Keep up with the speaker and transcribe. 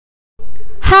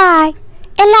Hi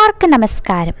എല്ലാവർക്കും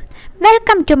നമസ്കാരം.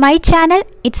 Welcome to my channel.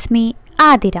 It's me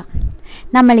Athira.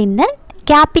 നമ്മൾ ഇന്ന്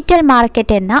ക്യാപിറ്റൽ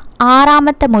മാർക്കറ്റ് എന്ന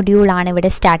 6ാമത്തെ മൊഡ്യൂളാണ് ഇവിടെ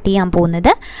സ്റ്റാർട്ട് ചെയ്യാൻ പോകുന്നത്.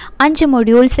 5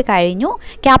 മൊഡ്യൂൾസ് കഴിഞ്ഞു.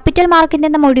 ക്യാപിറ്റൽ മാർക്കറ്റ്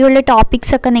എന്ന മൊഡ്യൂളിലെ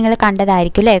ടോപ്പിക്സ് ഒക്കെ നിങ്ങൾ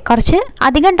കണ്ടതായിരിക്കും അല്ലേ? കുറച്ച്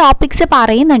അധികം ടോപ്പിക്സ്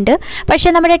പറയുന്നുണ്ട്,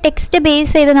 പക്ഷേ നമ്മുടെ ടെക്സ്റ്റ്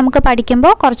ബേസ് ചെയ്ത് നമുക്ക്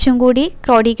പഠിക്കുമ്പോൾ കുറച്ചും കൂടി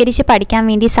ക്രോഡീകരിച്ച് പഠിക്കാൻ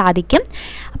വേണ്ടി സാധിക്കും.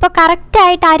 അപ്പോൾ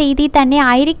കറക്റ്റായിട്ട് ആ രീതിയിൽ തന്നെ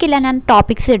ആയിരിക്കില്ല ഞാൻ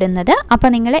ടോപ്പിക്സ് ഇടുന്നത്. അപ്പോൾ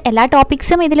നിങ്ങൾ എല്ലാ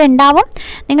ടോപ്പിക്സും ഇതിലുണ്ടാവും,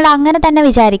 നിങ്ങൾ അങ്ങനെ തന്നെ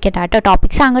വിചാരിക്കട്ടെ കേട്ടോ.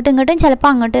 ടോപ്പിക്സ് അങ്ങോട്ടും ഇങ്ങോട്ടും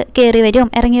ചിലപ്പോൾ അങ്ങോട്ട് കയറി വരും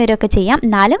ഇറങ്ങി വരികയൊക്കെ ചെയ്യാം,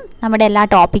 എന്നാലും നമ്മുടെ എല്ലാ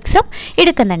ടോപ്പിക്സും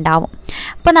എടുക്കുന്നുണ്ടാവും.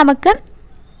 അപ്പോൾ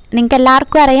നിങ്ങൾക്ക്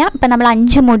എല്ലാവർക്കും അറിയാം, ഇപ്പം നമ്മൾ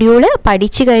 5 മൊഡ്യൂൾ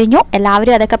പഠിച്ചു കഴിഞ്ഞു.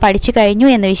 എല്ലാവരും അതൊക്കെ പഠിച്ചു കഴിഞ്ഞു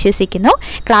എന്ന് വിശ്വസിക്കുന്നു.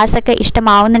 ക്ലാസ്സൊക്കെ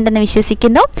ഇഷ്ടമാവുന്നുണ്ടെന്ന്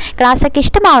വിശ്വസിക്കുന്നു. ക്ലാസ്സൊക്കെ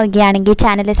ഇഷ്ടമാവുകയാണെങ്കിൽ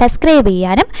ചാനൽ സബ്സ്ക്രൈബ്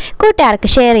ചെയ്യാനും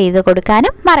കൂട്ടുകാർക്ക് ഷെയർ ചെയ്ത്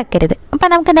കൊടുക്കാനും മറക്കരുത്. അപ്പോൾ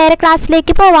നമുക്ക് നേരെ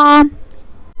ക്ലാസ്സിലേക്ക് പോവാം.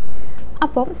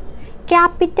 അപ്പോൾ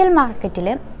ക്യാപിറ്റൽ മാർക്കറ്റിൽ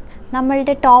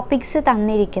നമ്മളുടെ ടോപ്പിക്സ്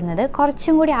തന്നിരിക്കുന്നത്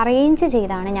കുറച്ചും കൂടി അറേഞ്ച്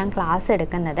ചെയ്താണ് ഞാൻ ക്ലാസ്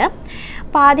എടുക്കുന്നത്.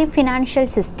 അപ്പോൾ ആദ്യം ഫിനാൻഷ്യൽ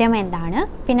സിസ്റ്റം എന്താണ്,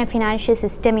 പിന്നെ ഫിനാൻഷ്യൽ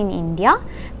സിസ്റ്റം ഇൻ ഇന്ത്യ,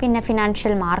 പിന്നെ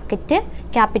ഫിനാൻഷ്യൽ മാർക്കറ്റ്,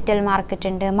 ക്യാപിറ്റൽ മാർക്കറ്റ്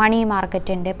ഉണ്ട്, മണി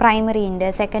മാർക്കറ്റ് ഉണ്ട്, പ്രൈമറി ഉണ്ട്,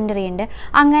 സെക്കൻഡറി ഉണ്ട്,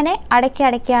 അങ്ങനെ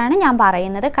അടയ്ക്കാണ് ഞാൻ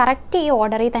പറയുന്നത്. കറക്റ്റ് ഈ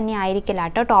ഓർഡറിൽ തന്നെ ആയിരിക്കില്ല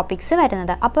കേട്ടോ ടോപ്പിക്സ്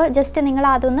വരുന്നത്. അപ്പോൾ ജസ്റ്റ് നിങ്ങൾ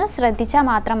അതൊന്ന് ശ്രദ്ധിച്ചാൽ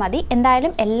മാത്രം മതി.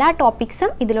 എന്തായാലും എല്ലാ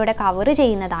ടോപ്പിക്സും ഇതിലൂടെ കവർ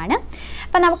ചെയ്യുന്നതാണ്.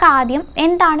 അപ്പോൾ നമുക്ക് ആദ്യം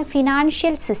എന്താണ്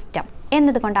ഫിനാൻഷ്യൽ സിസ്റ്റം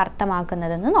എന്നതുകൊണ്ട്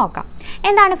അർത്ഥമാക്കുന്നതെന്ന് നോക്കാം.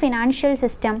 എന്താണ് ഫിനാൻഷ്യൽ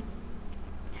സിസ്റ്റം?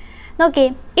 നോക്കേ,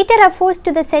 it refers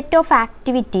to the set of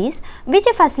activities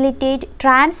which facilitate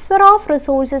transfer of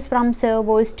resources from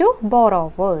servers to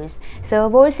borrowers.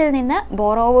 സെർവേഴ്സിൽ നിന്ന്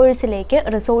ബോറോവേഴ്സിലേക്ക്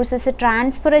റിസോഴ്സസ്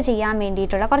ട്രാൻസ്ഫർ ചെയ്യാൻ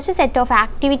വേണ്ടിയിട്ടുള്ള കുറച്ച് സെറ്റ് ഓഫ്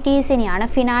ആക്ടിവിറ്റീസിനെയാണ്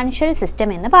ഫിനാൻഷ്യൽ സിസ്റ്റം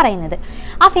എന്ന് പറയുന്നത്.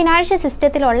 ആ ഫിനാൻഷ്യൽ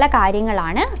സിസ്റ്റത്തിലുള്ള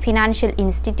കാര്യങ്ങളാണ് financial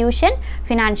institution,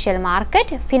 financial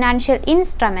market, financial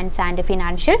instruments and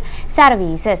financial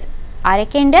services.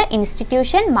 ആരൊക്കെയുണ്ട്?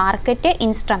 Institution, market,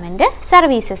 instrument,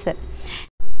 services.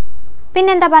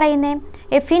 പിന്നെന്താ പറയുന്നത്?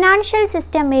 A financial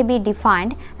system may be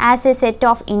defined as A set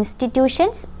of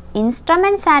institutions,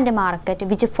 instruments and market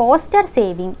which foster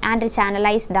saving and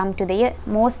channelise them to the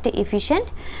most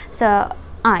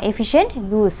efficient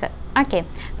use. Okay,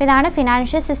 അപ്പോൾ ഇതാണ്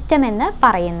financial system എന്ന്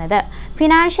പറയുന്നത്.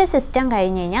 Financial system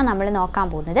കഴിഞ്ഞ് കഴിഞ്ഞാൽ നമ്മൾ നോക്കാൻ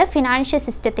പോകുന്നത് ഫിനാൻഷ്യൽ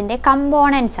സിസ്റ്റത്തിൻ്റെ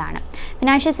കമ്പോണൻസ് ആണ്.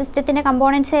 ഫിനാൻഷ്യൽ സിസ്റ്റത്തിൻ്റെ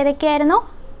components ഏതൊക്കെയായിരുന്നു?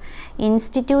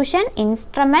 Institution,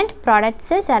 instrument,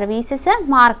 products, services,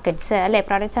 markets അല്ലേ?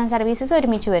 പ്രൊഡക്ട്സ് ആൻഡ് സർവീസസ്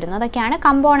ഒരുമിച്ച് വരുന്നു. അതൊക്കെയാണ്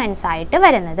കമ്പോണൻസ് ആയിട്ട്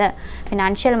വരുന്നത്.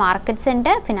 ഫിനാൻഷ്യൽ മാർക്കറ്റ്സ്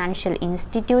ഉണ്ട്, ഫിനാൻഷ്യൽ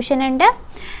ഇൻസ്റ്റിറ്റ്യൂഷൻ ഉണ്ട്,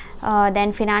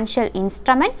 then financial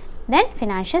instruments, then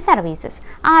financial services.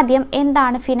 ആദ്യം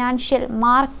എന്താണ് ഫിനാൻഷ്യൽ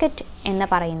മാർക്കറ്റ് എന്ന്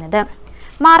പറയുന്നത്?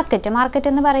 മാർക്കറ്റ്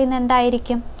എന്ന് പറയുന്നത്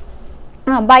എന്തായിരിക്കും?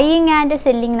 ബൈയിങ് ആൻഡ്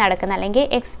സെല്ലിങ് നടക്കുന്ന അല്ലെങ്കിൽ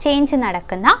എക്സ്ചേഞ്ച്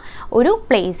നടക്കുന്ന ഒരു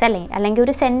പ്ലേസ് അല്ലെങ്കിൽ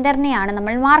ഒരു സെൻറ്ററിനെയാണ്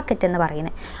നമ്മൾ മാർക്കറ്റ് എന്ന്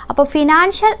പറയുന്നത്. അപ്പോൾ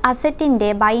ഫിനാൻഷ്യൽ അസറ്റിൻ്റെ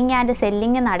ബൈയിങ് ആൻഡ്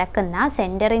സെല്ലിങ് നടക്കുന്ന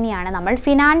സെൻറ്ററിനെയാണ് നമ്മൾ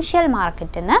ഫിനാൻഷ്യൽ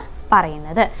മാർക്കറ്റ് എന്ന്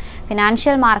പറയുന്നത്.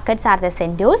 Financial markets are the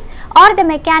centres or the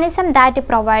mechanism that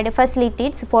provide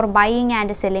facilities for buying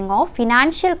and selling of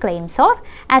financial claims or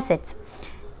assets.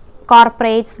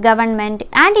 Corporates, government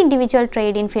and individual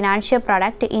trade in financial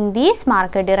product in these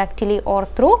market directly or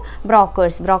through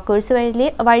brokers. Brokers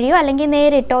വഴിയോ അല്ലെങ്കിൽ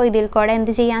നേരിട്ടോ ഇതിൽ കൂടെ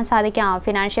എന്ത് ചെയ്യാൻ സാധിക്കും?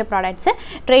 Financial products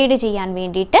trade ചെയ്യാൻ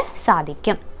വേണ്ടിയിട്ട്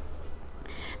സാധിക്കും.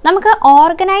 നമുക്ക്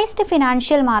ഓർഗനൈസ്ഡ്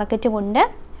ഫിനാൻഷ്യൽ മാർക്കറ്റും ഉണ്ട്,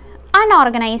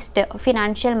 അൺഓർഗനൈസ്ഡ്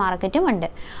ഫിനാൻഷ്യൽ മാർക്കറ്റും ഉണ്ട്.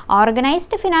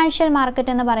 ഓർഗനൈസ്ഡ് ഫിനാൻഷ്യൽ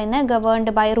മാർക്കറ്റ് എന്ന് പറയുന്നത്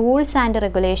governed by rules and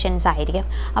regulations ആയിരിക്കും.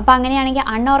 അപ്പോൾ അങ്ങനെയാണെങ്കിൽ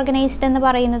അൺഓർഗനൈസ്ഡ് എന്ന്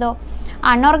പറയുന്നതോ?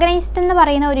 അൺഓർഗനൈസ്ഡ് എന്ന്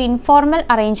പറയുന്ന ഒരു ഇൻഫോർമൽ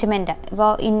അറേഞ്ച്മെൻറ്റ്.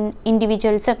 ഇപ്പോൾ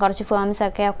ഇൻഡിവിജ്വൽസ് കുറച്ച്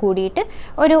ഫേംസൊക്കെ കൂടിയിട്ട്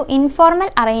ഒരു ഇൻഫോർമൽ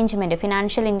അറേഞ്ച്മെൻറ്റ്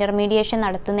ഫിനാൻഷ്യൽ ഇൻ്റർമീഡിയേഷൻ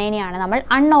നടത്തുന്നതിനെയാണ് നമ്മൾ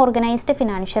അൺഓർഗനൈസ്ഡ്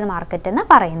ഫിനാൻഷ്യൽ മാർക്കറ്റ് എന്ന്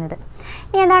പറയുന്നത്.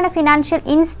 ഇനി എന്താണ് ഫിനാൻഷ്യൽ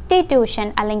ഇൻസ്റ്റിറ്റ്യൂഷൻ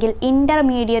അല്ലെങ്കിൽ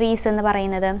ഇൻ്റർമീഡിയറീസ് എന്ന്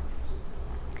പറയുന്നത്?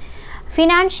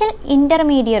 Financial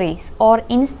intermediaries or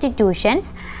institutions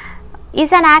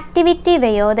is an activity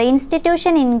where the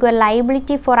institution incurs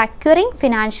liability for acquiring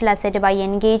financial asset by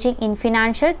engaging in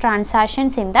financial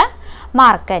transactions in the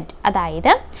market.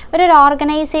 അതായത് ഒരു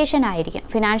ഓർഗനൈസേഷൻ ആയിരിക്കും.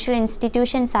 Financial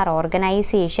institutions R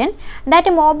organisation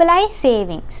that mobilise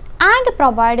savings and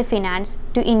provide finance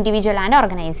to individual and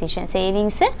organisation.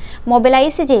 Savings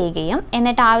mobilise ചെയ്യുകയും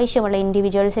എന്നിട്ട് ആവശ്യമുള്ള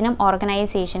ഇൻഡിവിജ്വൽസിനും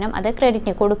ഓർഗനൈസേഷനും അത്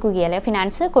credit കൊടുക്കുകയും അല്ലെങ്കിൽ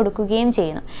ഫിനാൻസ് കൊടുക്കുകയും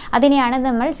ചെയ്യുന്നു. അതിനെയാണ്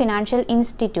നമ്മൾ ഫിനാൻഷ്യൽ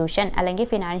ഇൻസ്റ്റിറ്റ്യൂഷൻ അല്ലെങ്കിൽ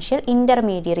ഫിനാൻഷ്യൽ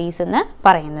ഇൻ്റർമീഡിയറീസ് എന്ന്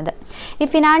പറയുന്നത്. ഈ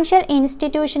ഫിനാൻഷ്യൽ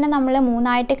ഇൻസ്റ്റിറ്റ്യൂഷനെ നമ്മൾ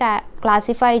 3ആയിട്ട്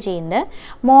ക്ലാസിഫൈ ചെയ്യുന്നത്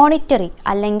മോണിറ്ററി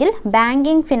അല്ലെങ്കിൽ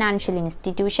banking financial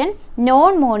institution,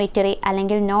 non monetary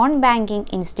അല്ലെങ്കിൽ നോൺ ബാങ്കിങ്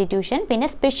ഇൻസ്റ്റിറ്റ്യൂഷൻ, പിന്നെ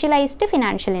സ്പെഷ്യലൈസ്ഡ്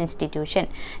ഫിനാൻഷ്യൽ ഇൻസ്റ്റിറ്റ്യൂഷൻ.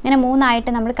 ഇങ്ങനെ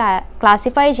 3ആയിട്ട് നമ്മൾ ക്ലാസ്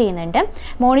ക്ലാസിഫൈ ചെയ്യുന്നുണ്ട്.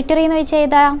 മോണിറ്ററി എന്ന് വെച്ചാൽ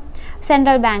ഏതാ?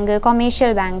 Central bank,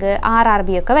 commercial bank, RRB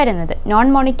ഒക്കെ വരുന്നത്. നോൺ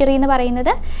മോണിറ്ററി എന്ന്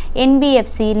പറയുന്നത്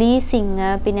NBFC, ലീസിങ്,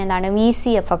 പിന്നെ എന്താണ്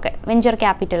VCF ഒക്കെ, വെഞ്ചർ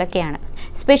ക്യാപിറ്റലൊക്കെയാണ്.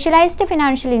 സ്പെഷ്യലൈസ്ഡ്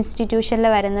ഫിനാൻഷ്യൽ ഇൻസ്റ്റിറ്റ്യൂഷനിൽ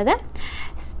വരുന്നത്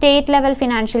സ്റ്റേറ്റ് ലെവൽ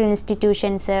ഫിനാൻഷ്യൽ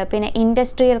ഇൻസ്റ്റിറ്റ്യൂഷൻസ്, പിന്നെ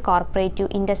industrial corporative,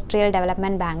 industrial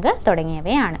development bank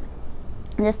തുടങ്ങിയവയാണ്.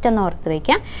 ജസ്റ്റ് ഒന്ന് ഓർത്ത്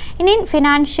വയ്ക്കാം. ഇനി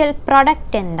ഫിനാൻഷ്യൽ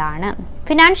പ്രൊഡക്റ്റ് എന്താണ്?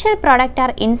 Financial product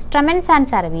R instruments and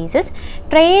services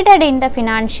traded in the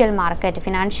financial market.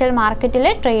 Financial മാർക്കറ്റിൽ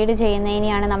ട്രേഡ്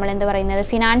ചെയ്യുന്നതിനെയാണ് നമ്മൾ എന്ത് പറയുന്നത്?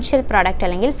 ഫിനാൻഷ്യൽ പ്രൊഡക്റ്റ്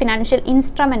അല്ലെങ്കിൽ ഫിനാൻഷ്യൽ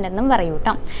ഇൻസ്ട്രുമെൻ്റ് എന്നും പറയൂ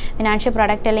കേട്ടോ. ഫിനാൻഷ്യൽ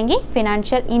പ്രൊഡക്റ്റ് അല്ലെങ്കിൽ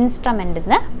ഫിനാൻഷ്യൽ ഇൻസ്ട്രുമെൻ്റ്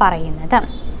എന്ന് പറയുന്നത്.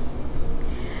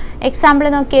 എക്സാമ്പിൾ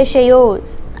നോക്കിയേ,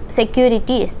 shares,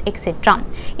 securities, etcetera.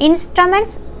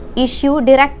 Instruments issue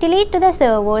directly to the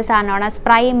servers R known as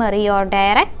primary or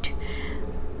direct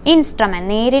instrument.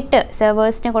 നേരിട്ട്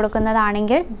സെർവേഴ്സിന്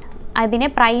കൊടുക്കുന്നതാണെങ്കിൽ അതിനെ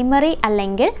പ്രൈമറി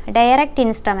അല്ലെങ്കിൽ ഡയറക്റ്റ്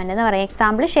ഇൻസ്ട്രുമെൻ്റ് എന്ന് പറയും.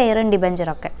 എക്സാമ്പിൾ ഷെയറും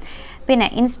ഡിബഞ്ചറൊക്കെ. പിന്നെ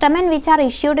instrument which are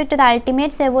issued to the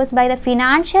ultimate servers by the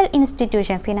financial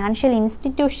institution. Financial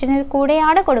ഇൻസ്റ്റിറ്റ്യൂഷനിൽ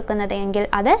കൂടെയാണ് കൊടുക്കുന്നത് എങ്കിൽ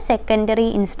അത് സെക്കൻഡറി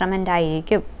ഇൻസ്ട്രുമെൻ്റ്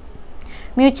ആയിരിക്കും.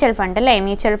 മ്യൂച്വൽ ഫണ്ട് അല്ലേ,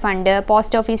 mutual fund,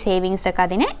 post office savings ഒക്കെ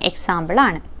അതിന്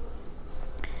എക്സാമ്പിളാണ്.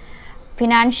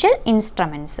 Financial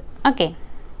instruments. Okay,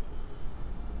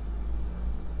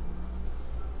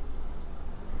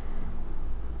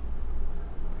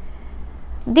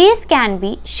 these can be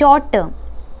short term,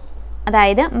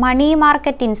 അതായത് money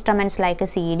market instruments like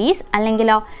CDs,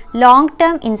 അല്ലെങ്കിലോ long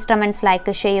term instruments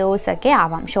like shares ഒക്കെ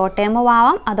ആവാം. ഷോർട്ട് ടേമും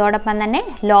ആവാം, അതോടൊപ്പം തന്നെ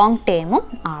ലോങ് ടേമും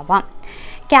ആവാം.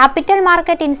 Capital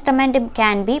market instrument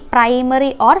can be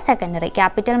primary or secondary.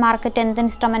 Capital market എന്ത്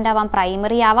ഇൻസ്ട്രുമെൻ്റ് ആവാം?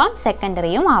 പ്രൈമറി ആവാം,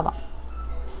 സെക്കൻഡറിയും ആവാം.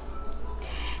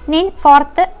 ഇനി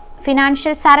ഫോർത്ത്,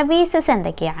 ഫിനാൻഷ്യൽ സർവീസസ്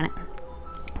എന്തൊക്കെയാണ്?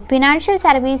 ഫിനാൻഷ്യൽ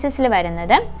സർവീസസിൽ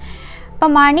വരുന്നത്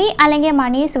ഇപ്പോൾ മണി അല്ലെങ്കിൽ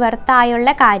മണീസ് വെർത്തായുള്ള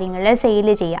കാര്യങ്ങൾ സെയിൽ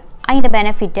ചെയ്യുക, അതിൻ്റെ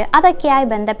ബെനിഫിറ്റ്, അതൊക്കെയായി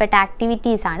ബന്ധപ്പെട്ട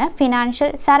ആക്ടിവിറ്റീസാണ് ഫിനാൻഷ്യൽ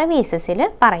സർവീസസിൽ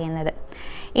പറയുന്നത്.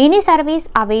 Any service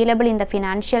available in the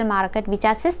financial market which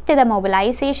assist the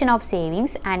mobilisation of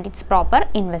savings and it's proper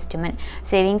investment.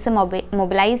 Savings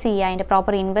mobilise ചെയ്യുക, അതിൻ്റെ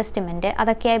പ്രോപ്പർ ഇൻവെസ്റ്റ്മെൻറ്റ്,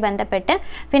 അതൊക്കെയായി ബന്ധപ്പെട്ട്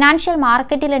ഫിനാൻഷ്യൽ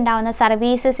മാർക്കറ്റിൽ ഉണ്ടാകുന്ന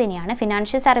സർവീസസിനെയാണ്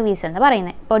ഫിനാൻഷ്യൽ സർവീസ് എന്ന്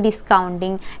പറയുന്നത്. ഇപ്പോൾ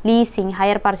ഡിസ്കൗണ്ടിങ്, ലീസിങ്,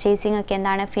 ഹയർ പർച്ചേസിംഗ് ഒക്കെ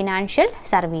എന്താണ്? ഫിനാൻഷ്യൽ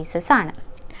സർവീസസ് ആണ്.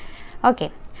 ഓക്കെ,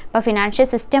 അപ്പോൾ ഫിനാൻഷ്യൽ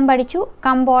സിസ്റ്റം പഠിച്ചു,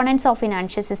 കമ്പോണൻറ്റ്സ് ഓഫ്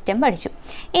ഫിനാൻഷ്യൽ സിസ്റ്റം പഠിച്ചു.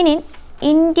 ഇനി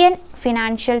ഇന്ത്യൻ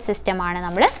ഫിനാൻഷ്യൽ സിസ്റ്റമാണ്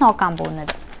നമ്മൾ നോക്കാൻ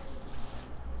പോകുന്നത്.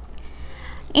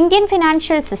 Indian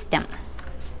financial system.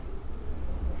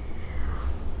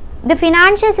 The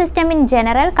financial system in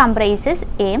general comprises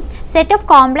a set of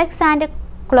complex and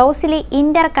closely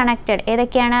interconnected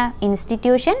ഏതൊക്കെയാണ്?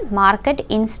 Institution, market,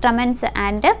 instruments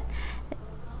and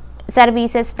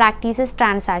services, practices,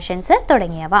 transactions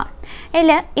തുടങ്ങിയവ.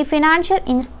 ഇതിൽ ഈ ഫിനാൻഷ്യൽ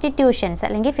ഇൻസ്റ്റിറ്റ്യൂഷൻസ്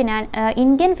അല്ലെങ്കിൽ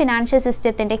ഇന്ത്യൻ ഫിനാൻഷ്യൽ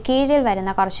സിസ്റ്റത്തിൻ്റെ കീഴിൽ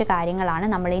വരുന്ന കുറച്ച് കാര്യങ്ങളാണ്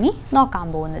നമ്മളിനി നോക്കാൻ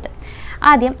പോകുന്നത്.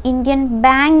 ആദ്യം Indian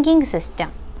banking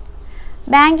system.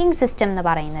 Banking system എന്ന്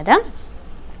പറയുന്നത്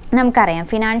നമുക്കറിയാം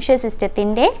ഫിനാൻഷ്യൽ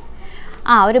സിസ്റ്റത്തിൻ്റെ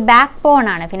ഒരു ബാക്ക് ബോൺ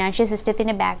ആണ്. ഫിനാൻഷ്യൽ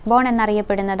സിസ്റ്റത്തിൻ്റെ ബാക്ക് ബോൺ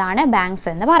എന്നറിയപ്പെടുന്നതാണ് ബാങ്ക്സ്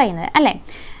എന്ന് പറയുന്നത് അല്ലേ.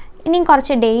 ഇനി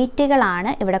കുറച്ച് ഡേറ്റുകളാണ്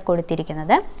ഇവിടെ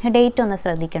കൊടുത്തിരിക്കുന്നത്. ഡേറ്റ് ഒന്ന്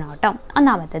ശ്രദ്ധിക്കണം കേട്ടോ.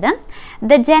 ഒന്നാമത്തേത്,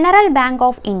 the general bank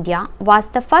of India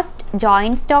was the first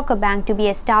joint stock bank to be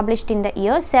established in the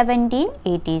year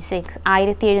 1786.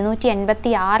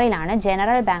 1786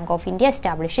 general bank of India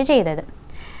establish ചെയ്തത്.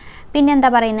 പിന്നെന്താ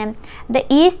പറയുന്നത്? The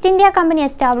east India company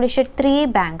established 3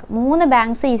 bank. 3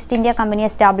 banks east India company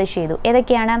establish ചെയ്തു.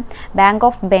 ഏതൊക്കെയാണ്? Bank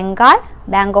of Bengal,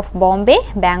 bank of Bombay,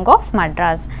 bank of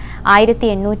Madras.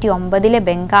 1809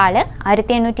 Bengal,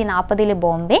 1840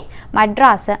 Bombay,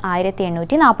 Madras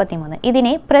 1843.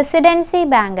 ഇതിനെ presidency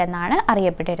bank എന്നാണ്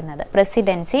അറിയപ്പെട്ടിരുന്നത്.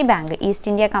 Presidency bank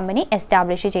east India company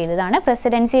establish ചെയ്തതാണ്.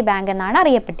 Presidency bank എന്നാണ്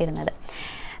അറിയപ്പെട്ടിരുന്നത്.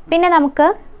 പിന്നെ നമുക്ക്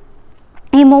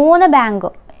ഈ 3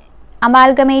 ബാങ്കും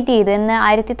അമാൽഗമേറ്റ് ചെയ്തു എന്ന്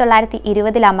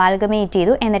 1920 അമാൽഗമേറ്റ്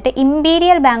ചെയ്തു. എന്നിട്ട്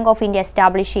imperial bank of India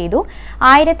establish ചെയ്തു.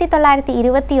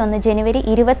 1921 ജനുവരി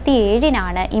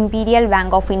 27 imperial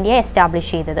bank of India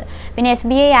establish ചെയ്തത്. പിന്നെ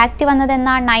SBI ആക്ട് വന്നത്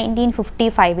എന്നാണ്?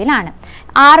 1955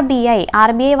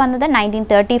 RBI വന്നത്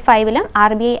 1935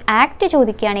 RBI ആക്ട്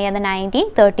ചോദിക്കുകയാണെങ്കിൽ അത്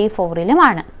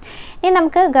 1934 ഇനി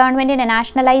നമുക്ക് ഗവൺമെൻറ്റിൻ്റെ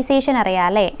നാഷണലൈസേഷൻ അറിയാം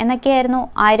അല്ലേ. എന്നൊക്കെയായിരുന്നു?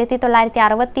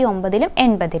 1969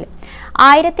 80.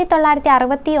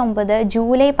 1969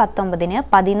 ജൂലൈ 19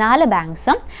 14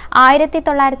 ബാങ്ക്സും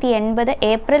 1980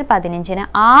 ഏപ്രിൽ 15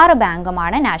 6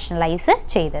 ബാങ്കുമാണ് നാഷണലൈസ്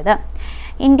ചെയ്തത്.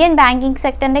 ഇന്ത്യൻ ബാങ്കിങ്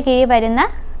സെക്ടറിൻ്റെ കീഴിൽ വരുന്ന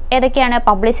ഏതൊക്കെയാണ്?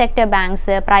 Public sector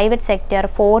banks, private sector,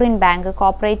 foreign bank,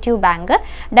 cooperative bank,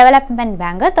 development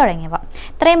bank തുടങ്ങിയവ.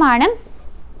 ഇത്രയുമാണ്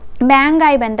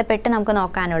ബാങ്കായി ബന്ധപ്പെട്ട് നമുക്ക്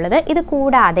നോക്കാനുള്ളത്. ഇത്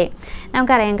കൂടാതെ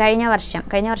നമുക്കറിയാം കഴിഞ്ഞ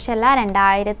വർഷമല്ല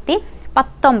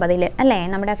 2019 അല്ലേ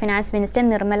നമ്മുടെ ഫിനാൻസ് മിനിസ്റ്റർ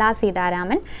നിർമ്മല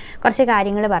സീതാരാമൻ കുറച്ച്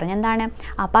കാര്യങ്ങൾ പറഞ്ഞു. എന്താണ്?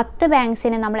 10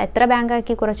 ബാങ്ക്സിനെ നമ്മൾ എത്ര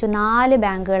ബാങ്കാക്കി കുറച്ചു? 4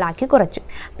 ബാങ്കുകളാക്കി കുറച്ചു.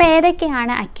 അപ്പോൾ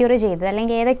ഏതൊക്കെയാണ് അക്യൂർ ചെയ്തത്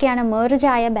അല്ലെങ്കിൽ ഏതൊക്കെയാണ്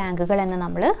മെർജായ ബാങ്കുകൾ എന്ന്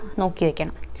നമ്മൾ നോക്കി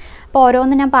വെക്കണം. അപ്പോൾ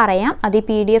ഓരോന്ന് ഞാൻ പറയാം. അത് ഈ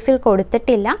PDF-ൽ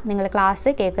കൊടുത്തിട്ടില്ല. നിങ്ങൾ ക്ലാസ്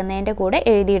കേൾക്കുന്നതിൻ്റെ കൂടെ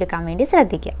എഴുതിയെടുക്കാൻ വേണ്ടി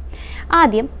ശ്രദ്ധിക്കുക.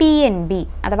 ആദ്യം PNB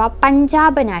അഥവാ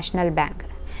Punjab national bank.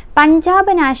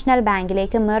 Punjab national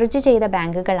ബാങ്കിലേക്ക് മെർജ് ചെയ്ത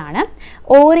ബാങ്കുകളാണ്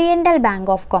oriental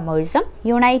bank of കൊമേഴ്സും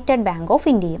United bank of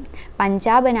ഇന്ത്യയും.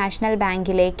 പഞ്ചാബ് നാഷണൽ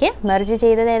ബാങ്കിലേക്ക് മെർജ്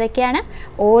ചെയ്തത് ഏതൊക്കെയാണ്?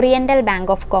 Oriental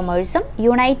bank of കൊമേഴ്സും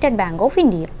United bank of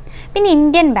ഇന്ത്യയും. പിന്നെ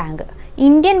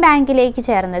ഇന്ത്യൻ ബാങ്കിലേക്ക്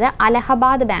ചേർന്നത്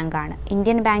അലഹബാദ് ബാങ്കാണ്.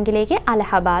 ഇന്ത്യൻ ബാങ്കിലേക്ക്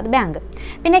അലഹബാദ് ബാങ്ക്.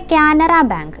 പിന്നെ കാനറ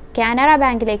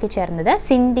ബാങ്കിലേക്ക് ചേർന്നത്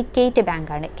സിൻഡിക്കേറ്റ്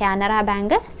ബാങ്കാണ്. Canara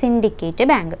bank, syndicate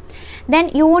bank. Then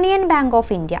union bank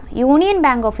of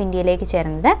ഇന്ത്യയിലേക്ക്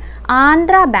ചേർന്നത്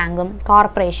ആന്ധ്ര ബാങ്കും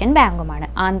കോർപ്പറേഷൻ ബാങ്കുമാണ്.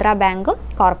 ആന്ധ്ര ബാങ്കും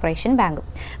കോർപ്പറേഷൻ ബാങ്കും.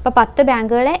 അപ്പോൾ 10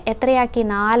 ബാങ്കുകളെ എത്രയാക്കി?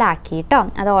 4 ആക്കി കേട്ടോ.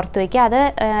 അത് ഓർത്തു വയ്ക്കുക. അത്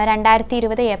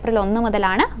 2020 ഏപ്രിൽ 1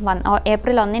 മുതലാണ്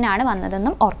ഏപ്രിൽ 1-നാണ്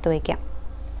വന്നതെന്നും ഓർത്തു വയ്ക്കുക.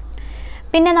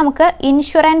 പിന്നെ നമുക്ക്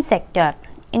ഇൻഷുറൻസ്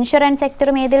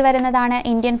സെക്ടറും ഏതിൽ വരുന്നതാണ്?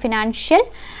 ഇന്ത്യൻ ഫിനാൻഷ്യൽ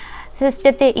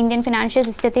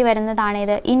സിസ്റ്റത്തിൽ വരുന്നതാണ്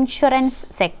ഇത് ഇൻഷുറൻസ്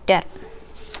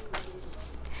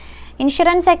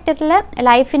സെക്ടറിൽ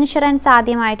ലൈഫ് ഇൻഷുറൻസ്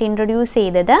ആദ്യമായിട്ട് ഇൻട്രൊഡ്യൂസ്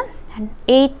ചെയ്തത്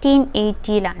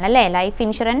 1880-ലാണ് അല്ലേ? Life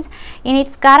insurance in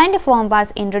its current form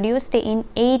was introduced in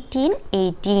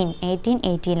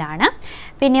 1880-ലാണ്.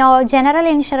 പിന്നെയോ ജനറൽ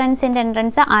ഇൻഷുറൻസിൻ്റെ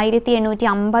എൻട്രൻസ്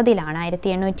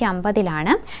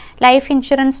 1850-ലാണ്. ലൈഫ്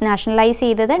ഇൻഷുറൻസ് നാഷണലൈസ്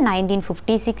ചെയ്തത്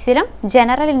 1956-ലും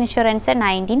ജനറൽ ഇൻഷുറൻസ്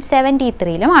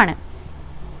 1973-ലുമാണ്.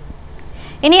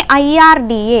 ഇനി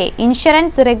IRDA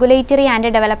insurance regulatory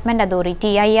and development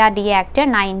authority IRDA act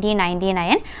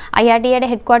 1999. IRDAയുടെ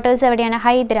headquarters എവിടെയാണ്?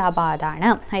 ഹൈദരാബാദാണ്.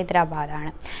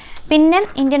 പിന്നെ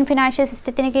ഇന്ത്യൻ ഫിനാൻഷ്യൽ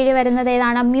സിസ്റ്റത്തിന് കീഴിൽ വരുന്നത്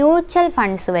ഏതാണ്? മ്യൂച്വൽ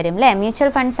ഫണ്ട്സ് വരും അല്ലേ? മ്യൂച്വൽ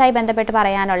ഫണ്ട്സായി ബന്ധപ്പെട്ട്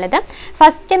പറയാനുള്ളത്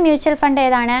ഫസ്റ്റ് മ്യൂച്വൽ ഫണ്ട്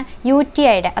ഏതാണ്?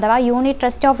 UTIയുടെ അഥവാ യൂണിറ്റ്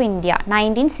ട്രസ്റ്റ് ഓഫ് ഇന്ത്യ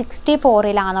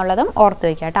 1964-ലാണെന്നുള്ളതും ഓർത്തു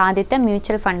വയ്ക്കുക കേട്ടോ. ആദ്യത്തെ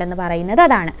മ്യൂച്വൽ ഫണ്ട് എന്ന് പറയുന്നത്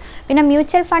അതാണ്. പിന്നെ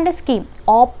മ്യൂച്വൽ ഫണ്ട് സ്കീം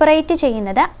ഓപ്പറേറ്റ്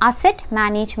ചെയ്യുന്നത് അസറ്റ്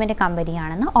മാനേജ്മെൻറ്റ്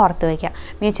കമ്പനിയാണെന്ന് ഓർത്തു വയ്ക്കുക.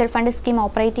 മ്യൂച്വൽ ഫണ്ട് സ്കീം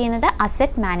ഓപ്പറേറ്റ് ചെയ്യുന്നത്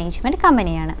അസറ്റ് മാനേജ്മെൻറ്റ്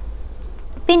കമ്പനിയാണ്.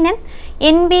 പിന്നെ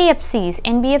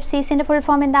NBFCസിൻ്റെ ഫുൾ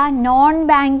ഫോം എന്താ? Non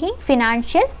banking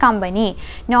financial company.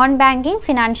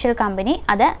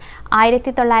 അത്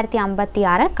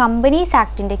 1956 കമ്പനീസ്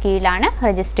ആക്ടിൻ്റെ കീഴിലാണ്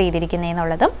രജിസ്റ്റർ ചെയ്തിരിക്കുന്നത്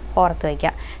എന്നുള്ളതും ഓർത്ത്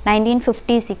വയ്ക്കുക.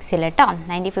 1956 കേട്ടോ.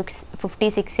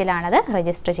 1956-ലാണത്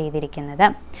രജിസ്റ്റർ ചെയ്തിരിക്കുന്നത്.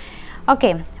 ഓക്കെ,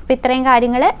 അപ്പോൾ ഇത്രയും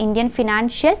കാര്യങ്ങൾ ഇന്ത്യൻ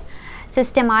ഫിനാൻഷ്യൽ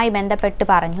സിസ്റ്റമായി ബന്ധപ്പെട്ട്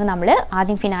പറഞ്ഞു. നമ്മൾ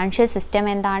ആദ്യം ഫിനാൻഷ്യൽ സിസ്റ്റം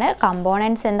എന്താണ്,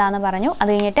 കമ്പോണൻസ് എന്താണെന്ന് പറഞ്ഞു. അത്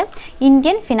കഴിഞ്ഞിട്ട്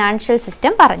ഇന്ത്യൻ ഫിനാൻഷ്യൽ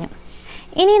സിസ്റ്റം പറഞ്ഞു.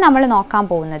 ഇനി നമ്മൾ നോക്കാൻ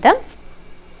പോകുന്നത്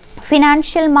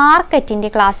ഫിനാൻഷ്യൽ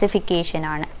മാർക്കറ്റിൻ്റെ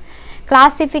ക്ലാസിഫിക്കേഷനാണ്.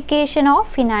 Classification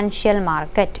of financial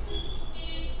market.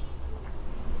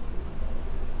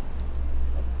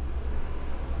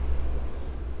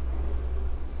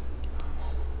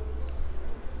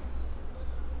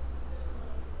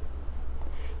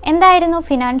 എന്തായിരുന്നു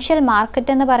ഫിനാൻഷ്യൽ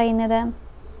മാർക്കറ്റ് എന്ന് പറയുന്നത്?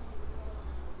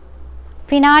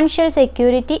 ഫിനാൻഷ്യൽ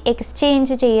സെക്യൂരിറ്റി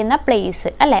എക്സ്ചേഞ്ച് ചെയ്യുന്ന പ്ലേസ്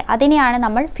അല്ലേ? അതിനെയാണ്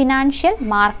നമ്മൾ ഫിനാൻഷ്യൽ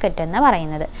മാർക്കറ്റ് എന്ന്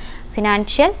പറയുന്നത്.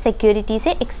 ഫിനാൻഷ്യൽ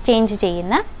സെക്യൂരിറ്റീസ് എക്സ്ചേഞ്ച്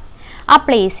ചെയ്യുന്ന ആ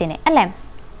പ്ലേസിനെ അല്ലേ?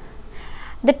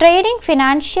 The trading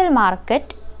financial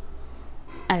market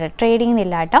trading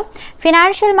എന്നില്ല കേട്ടോ.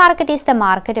 Financial market is the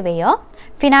market where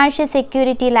financial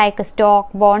security like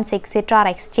stock, bonds etcetera are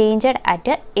exchanged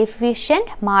at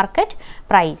efficient market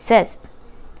prices.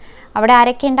 അവിടെ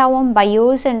ആരൊക്കെ ഉണ്ടാവും?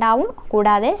 ബയേഴ്സ് ഉണ്ടാവും,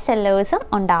 കൂടാതെ സെല്ലേഴ്സും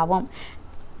ഉണ്ടാവും.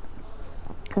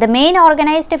 The main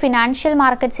organized financial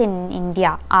markets in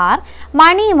India are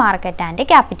money market and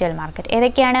capital market.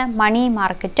 ഏതൊക്കെയാണ്? മണി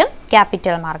മാർക്കറ്റും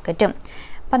capital മാർക്കറ്റും.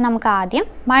 അപ്പം നമുക്ക് ആദ്യം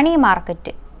മണി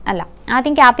മാർക്കറ്റ്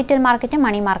ആദ്യം ക്യാപിറ്റൽ മാർക്കറ്റും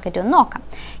മണി മാർക്കറ്റും ഒന്ന് നോക്കാം.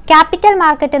 ക്യാപിറ്റൽ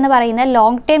മാർക്കറ്റ് എന്ന് പറയുന്നത്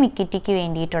ലോങ് ടേം ഇക്വിറ്റിക്ക്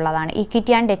വേണ്ടിയിട്ടുള്ളതാണ്.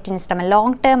 Equity and debt instrument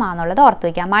long term ആണെന്നുള്ളത് ഓർത്ത്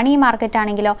വയ്ക്കുക. മണി മാർക്കറ്റ്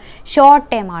ആണെങ്കിലോ ഷോർട്ട്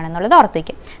ടേം ആണെന്നുള്ളത് ഓർത്ത്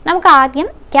വയ്ക്കുക. നമുക്ക് ആദ്യം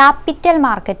ക്യാപിറ്റൽ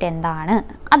മാർക്കറ്റ് എന്താണ്,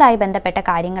 അതുമായി ബന്ധപ്പെട്ട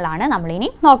കാര്യങ്ങളാണ് നമ്മളിനി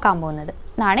നോക്കാൻ പോകുന്നത്.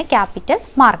 ഇതാണ് ക്യാപിറ്റൽ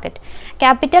മാർക്കറ്റ്.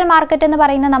 ക്യാപിറ്റൽ മാർക്കറ്റ് എന്ന്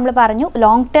പറയുന്നത് നമ്മൾ പറഞ്ഞു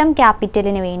ലോങ് ടേം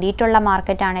ക്യാപിറ്റലിന് വേണ്ടിയിട്ടുള്ള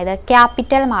മാർക്കറ്റാണിത്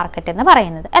ക്യാപിറ്റൽ മാർക്കറ്റ് എന്ന്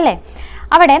പറയുന്നത് അല്ലേ?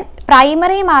 അവിടെ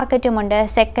പ്രൈമറി മാർക്കറ്റുമുണ്ട്,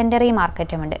 സെക്കൻഡറി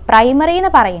മാർക്കറ്റുമുണ്ട്. പ്രൈമറി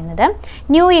എന്ന് പറയുന്നത്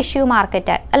ന്യൂ ഇഷ്യൂ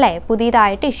മാർക്കറ്റ് അല്ലേ?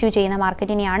 പുതിയതായിട്ട് ഇഷ്യൂ ചെയ്യുന്ന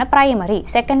മാർക്കറ്റിനെയാണ് പ്രൈമറി.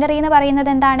 സെക്കൻഡറി എന്ന് പറയുന്നത്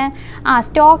എന്താണ്?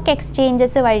 സ്റ്റോക്ക്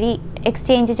എക്സ്ചേഞ്ചസ് വഴി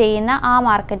എക്സ്ചേഞ്ച് ചെയ്യുന്ന ആ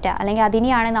മാർക്കറ്റ് അല്ലെങ്കിൽ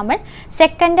അതിനെയാണ് നമ്മൾ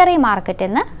സെക്കൻഡറി മാർക്കറ്റ്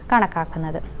എന്ന്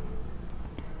കണക്കാക്കുന്നത്.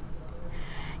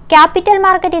 Capital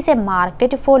market is a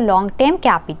market for long-term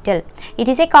capital. It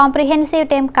is a comprehensive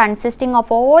term consisting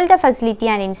of all the facility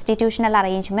and institutional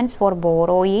arrangements for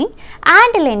borrowing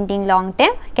and lending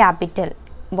long-term capital.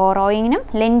 Borrowing നും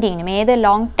lending നും ഏത്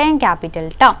long-term capital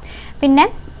ട്ടോ. പിന്നെ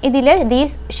ഇതിൽ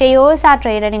these shares are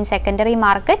traded in secondary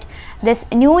market. This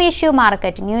new issue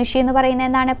market. New issue എന്ന് പറയുന്നത്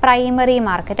എന്താണ്? Primary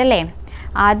market അല്ലേ?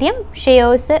 ആദ്യം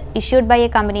shares issued by A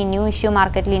company new issue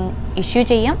മാർക്കറ്റിൽ ഇഷ്യൂ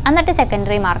ചെയ്യും, എന്നിട്ട്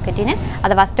സെക്കൻഡറി മാർക്കറ്റിന്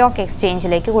അഥവാ സ്റ്റോക്ക്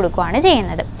എക്സ്ചേഞ്ചിലേക്ക് കൊടുക്കുകയാണ്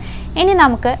ചെയ്യുന്നത്. ഇനി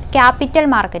നമുക്ക് ക്യാപിറ്റൽ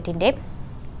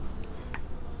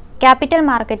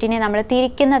മാർക്കറ്റിനെ നമ്മൾ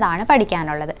തിരിക്കുന്നതാണ്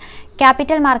പഠിക്കാനുള്ളത്.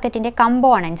 ക്യാപിറ്റൽ മാർക്കറ്റിൻ്റെ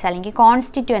കമ്പോണൻസ് അല്ലെങ്കിൽ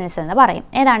കോൺസ്റ്റിറ്റ്യുവൻസ് എന്ന് പറയും.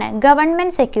 ഏതാണ്?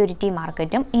 ഗവൺമെൻറ് സെക്യൂരിറ്റി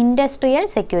മാർക്കറ്റും ഇൻഡസ്ട്രിയൽ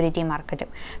സെക്യൂരിറ്റി മാർക്കറ്റും.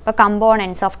 ഇപ്പോൾ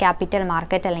കമ്പോണൻസ് ഓഫ് ക്യാപിറ്റൽ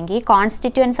മാർക്കറ്റ് അല്ലെങ്കിൽ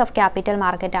കോൺസ്റ്റിറ്റ്യുവൻസ് ഓഫ് ക്യാപിറ്റൽ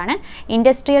മാർക്കറ്റാണ്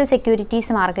ഇൻഡസ്ട്രിയൽ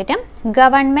സെക്യൂരിറ്റീസ് മാർക്കറ്റും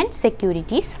ഗവൺമെൻറ്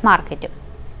സെക്യൂരിറ്റീസ് മാർക്കറ്റും.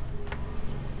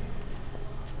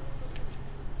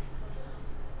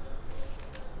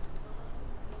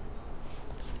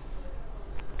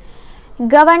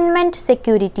 Government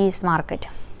securities market.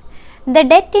 The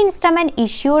debt instrument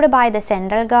issued by the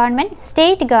central government,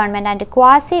 state government and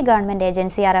quasi-government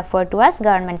agency are referred to as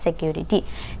government security.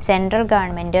 Central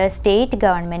government, state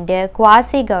government,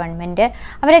 quasi-government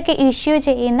അവരൊക്കെ issue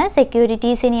ചെയ്യുന്ന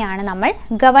സെക്യൂരിറ്റീസിനെയാണ് നമ്മൾ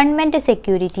government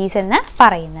securities എന്ന്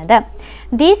പറയുന്നത്.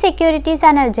 These securities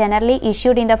are generally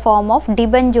issued in the form of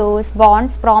debentures,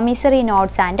 bonds, promissory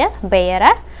notes and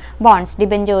bearer bonds.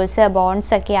 Debentures, bonds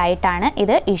ഒക്കെ ആയിട്ടാണ്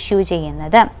ഇത് issue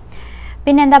ചെയ്യുന്നത്.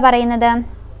 പിന്നെന്താ പറയുന്നത്?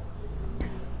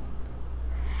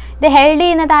 ഇത് ഹെൽഡ്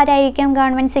ചെയ്യുന്നത് ആരായിരിക്കും?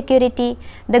 Government security.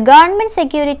 The government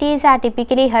securities are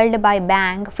typically held by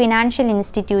bank, financial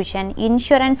institution,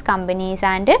 insurance companies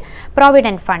and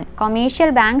provident fund.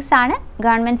 Commercial banks ആണ്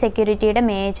ഗവൺമെൻറ് സെക്യൂരിറ്റിയുടെ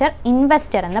മേജർ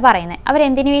ഇൻവെസ്റ്റർ എന്ന് പറയുന്നത്.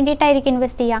 അവരെന്തിനു വേണ്ടിയിട്ടായിരിക്കും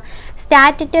ഇൻവെസ്റ്റ് ചെയ്യുക?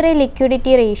 സ്റ്റാറ്റ്യൂട്ടറി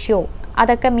ലിക്വിഡിറ്റി റേഷ്യോ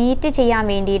അതൊക്കെ മീറ്റ് ചെയ്യാൻ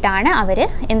വേണ്ടിയിട്ടാണ് അവർ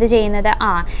എന്ത് ചെയ്യുന്നത്?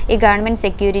 ഈ ഗവൺമെൻറ്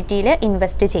സെക്യൂരിറ്റിയിൽ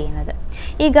ഇൻവെസ്റ്റ് ചെയ്യുന്നത്.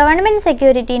 ഈ ഗവൺമെൻറ്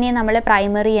സെക്യൂരിറ്റീനെ നമ്മൾ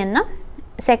പ്രൈമറി എന്നും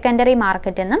സെക്കൻഡറി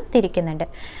മാർക്കറ്റ് എന്നും തിരിക്കുന്നുണ്ട്.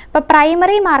 ഇപ്പോൾ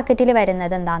പ്രൈമറി മാർക്കറ്റിൽ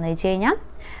വരുന്നത് എന്താണെന്ന് വെച്ച് കഴിഞ്ഞാൽ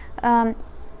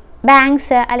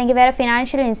ബാങ്ക്സ് അല്ലെങ്കിൽ വേറെ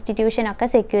ഫിനാൻഷ്യൽ ഇൻസ്റ്റിറ്റ്യൂഷനൊക്കെ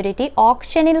സെക്യൂരിറ്റി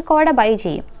ഓപ്ഷനിൽ കൂടെ ബൈ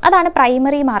ചെയ്യും. അതാണ്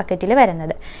പ്രൈമറി മാർക്കറ്റിൽ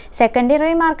വരുന്നത്.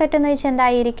 സെക്കൻഡറി മാർക്കറ്റ് എന്ന് വെച്ചാൽ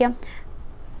എന്തായിരിക്കും?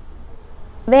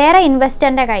 വേറെ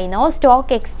ഇൻവെസ്റ്ററിൻ്റെ കയ്യിൽ നിന്നോ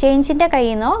സ്റ്റോക്ക് എക്സ്ചേഞ്ചിൻ്റെ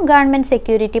കയ്യിൽ നിന്നോ ഗവൺമെൻറ്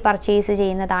സെക്യൂരിറ്റി പർച്ചേസ്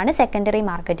ചെയ്യുന്നതാണ് സെക്കൻഡറി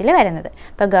മാർക്കറ്റിൽ വരുന്നത്.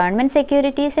 ഇപ്പോൾ ഗവൺമെൻറ്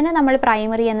സെക്യൂരിറ്റീസിന് നമ്മൾ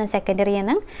പ്രൈമറി എന്നും സെക്കൻഡറി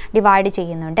എന്നും ഡിവൈഡ്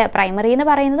ചെയ്യുന്നുണ്ട്. പ്രൈമറി എന്ന്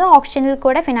പറയുന്നത് ഓപ്ഷനിൽ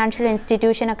കൂടെ ഫിനാൻഷ്യൽ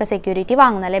ഇൻസ്റ്റിറ്റ്യൂഷനൊക്കെ സെക്യൂരിറ്റി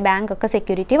വാങ്ങുന്നു, അല്ലെങ്കിൽ ബാങ്കൊക്കെ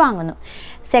സെക്യൂരിറ്റി വാങ്ങുന്നു.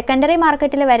 സെക്കൻഡറി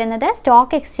മാർക്കറ്റിൽ വരുന്നത്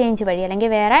സ്റ്റോക്ക് എക്സ്ചേഞ്ച് വഴി അല്ലെങ്കിൽ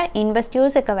വേറെ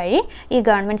ഇൻവെസ്റ്റേഴ്സ് ഒക്കെ വഴി ഈ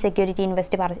ഗവൺമെൻറ് സെക്യൂരിറ്റി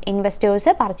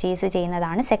ഇൻവെസ്റ്റേഴ്സ് പർച്ചേസ്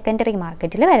ചെയ്യുന്നതാണ് സെക്കൻഡറി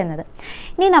മാർക്കറ്റിൽ വരുന്നത്.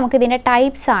 ഇനി നമുക്കിതിൻ്റെ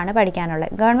ടൈപ്സ് ആണ് പഠിക്കാനുള്ളത്.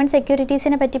 ഗവൺമെൻറ്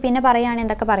സെക്യൂരിറ്റീസിനെ പറ്റി പിന്നെ പറയുകയാണെങ്കിൽ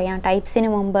എന്തൊക്കെ പറയാം? ടൈപ്സിന്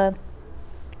മുമ്പ്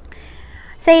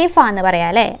സേഫ് ആണെന്ന് പറയാം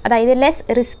അല്ലേ, അതായത് ലെസ്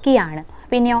റിസ്കി ആണ്.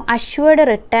 പിന്നെയോ അഷ്വേർഡ്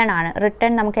റിട്ടേൺ ആണ്.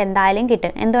 റിട്ടേൺ നമുക്ക് എന്തായാലും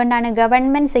കിട്ടും. എന്തുകൊണ്ടാണ്?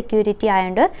 ഗവൺമെൻറ് സെക്യൂരിറ്റി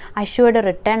ആയതുകൊണ്ട് അഷ്വേർഡ്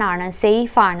റിട്ടേൺ ആണ്,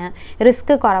 സേഫ് ആണ്,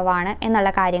 റിസ്ക് കുറവാണ്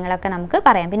എന്നുള്ള കാര്യങ്ങളൊക്കെ നമുക്ക്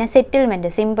പറയാം. പിന്നെ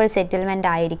സെറ്റിൽമെൻറ്റ്, സിമ്പിൾ സെറ്റിൽമെൻറ്റ്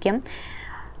ആയിരിക്കും.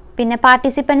 പിന്നെ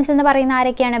പാർട്ടിസിപ്പൻസ് എന്ന് പറയുന്ന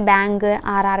ആരൊക്കെയാണ്? Bank,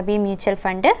 RRB, mutual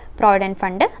fund, provident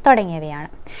fund തുടങ്ങിയവയാണ്.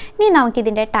 ഇനി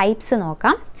നമുക്കിതിൻ്റെ ടൈപ്സ്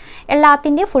നോക്കാം.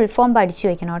 എല്ലാത്തിൻ്റെയും ഫുൾ ഫോം പഠിച്ചു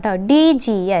വയ്ക്കണം കേട്ടോ.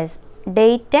 DGS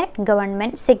dated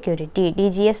government security.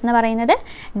 DGS എന്ന് പറയുന്നത്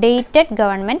ഡേറ്റഡ്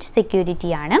ഗവൺമെൻറ് സെക്യൂരിറ്റി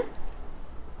ആണ്.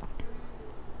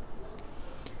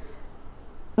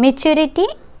 മെച്യൂരിറ്റി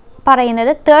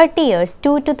പറയുന്നത് 30 years,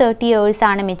 2 to 30 years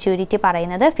ആണ് മെച്യൂരിറ്റി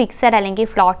പറയുന്നത്. ഫിക്സഡ്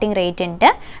അല്ലെങ്കിൽ ഫ്ലോട്ടിംഗ് റേറ്റ് ഉണ്ട്.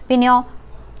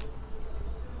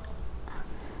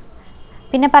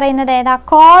 പിന്നെ പറയുന്നത് ഏതാ?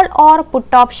 Call or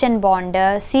puttu option bond,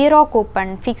 zero coupon,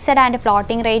 fixed and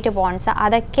floating rate bonds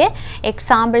അതൊക്കെ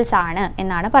എക്സാമ്പിൾസ് ആണ്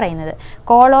എന്നാണ് പറയുന്നത്.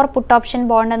 Call or puttu option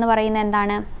bond എന്ന് പറയുന്നത്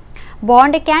എന്താണ്?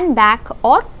 Bond can back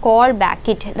or call back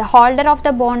it. The holder of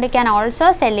the bond can also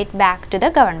cell it back to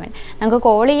the government. നമുക്ക്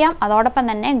call ചെയ്യാം, അതോടൊപ്പം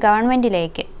തന്നെ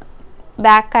ഗവൺമെൻറ്റിലേക്ക്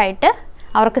ബാക്കായിട്ട്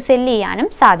അവർക്ക് സെല്ല് ചെയ്യാനും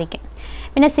സാധിക്കും.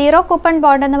 പിന്നെ സീറോ കൂപ്പൺ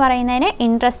ബോണ്ട് എന്ന് പറയുന്നതിന്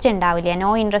ഇൻട്രസ്റ്റ് ഉണ്ടാവില്ല, no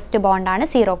interest ബോണ്ടാണ്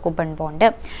zero coupon bond.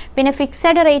 പിന്നെ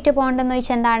ഫിക്സഡ് റേറ്റ് ബോണ്ട് എന്ന്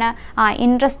വെച്ചാൽ എന്താണ്?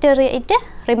 ഇൻട്രസ്റ്റ് റേറ്റ്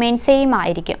റിമെയിൻ സെയിം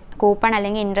ആയിരിക്കും, കൂപ്പൺ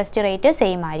അല്ലെങ്കിൽ ഇൻട്രസ്റ്റ് റേറ്റ്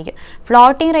സെയിം ആയിരിക്കും.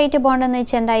 ഫ്ലോട്ടിംഗ് റേറ്റ് ബോണ്ട് എന്ന്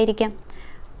വെച്ചാൽ എന്തായിരിക്കും?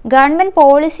 ഗവൺമെൻറ്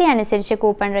പോളിസി അനുസരിച്ച്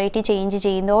coupon rate change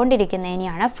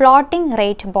ചെയ്തുകൊണ്ടിരിക്കുന്നതിനെയാണ് floating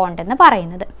rate bond എന്ന്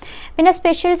പറയുന്നത്. പിന്നെ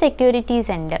സ്പെഷ്യൽ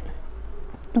സെക്യൂരിറ്റീസ് ഉണ്ട്.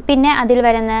 പിന്നെ അതിൽ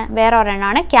വരുന്ന വേറെ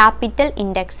ഒരെണ്ണമാണ് ക്യാപിറ്റൽ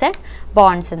ഇൻഡെക്സഡ്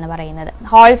ബോണ്ട്സ് എന്ന് പറയുന്നത്.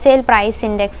 ഹോൾസെയിൽ പ്രൈസ്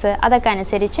ഇൻഡെക്സ് അതൊക്കെ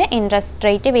അനുസരിച്ച് ഇൻട്രസ്റ്റ്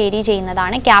റേറ്റ് വേരി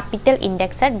ചെയ്യുന്നതാണ് ക്യാപിറ്റൽ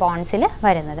ഇൻഡെക്സഡ് ബോണ്ട്സിൽ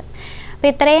വരുന്നത്. അപ്പോൾ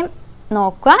ഇത്രയും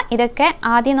നോക്കുക. ഇതൊക്കെ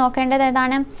ആദ്യം നോക്കേണ്ടത്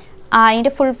ഏതാണ്?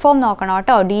 അതിൻ്റെ ഫുൾ ഫോം നോക്കണം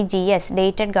കേട്ടോ. DGS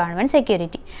dated government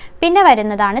security. പിന്നെ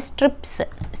വരുന്നതാണ് സ്ട്രിപ്സ്.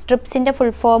 സ്ട്രിപ്സിൻ്റെ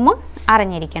ഫുൾ ഫോമും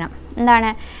അറിഞ്ഞിരിക്കണം.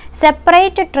 എന്താണ്?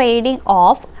 Separate trading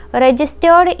of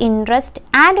registered interest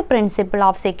and principal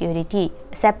of security.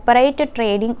 Separate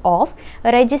trading of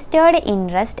registered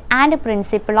interest and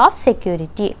principal of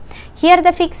security. Here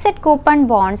the fixed coupon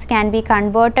bonds can be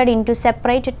converted into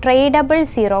separate tradable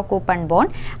zero coupon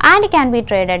bond and can be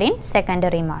traded in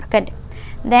secondary market.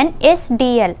 Then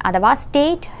SDL അഥവാ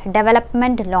State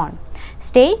Development Loan.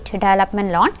 State Development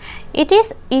Loan. It is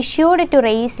issued to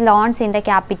raise loans in the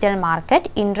capital market.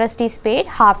 Interest is paid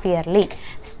half yearly.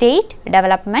 State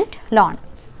Development Loan.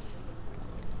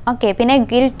 Okay, പിന്നെ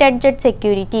guilt edged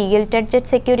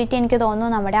security എനിക്ക് തോന്നുന്നു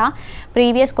നമ്മുടെ ആ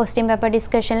previous question paper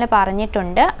ഡിസ്കഷനിൽ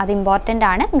പറഞ്ഞിട്ടുണ്ട്. അത് important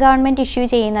ആണ്. Government issue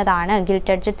ചെയ്യുന്നതാണ്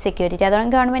guilt edged security.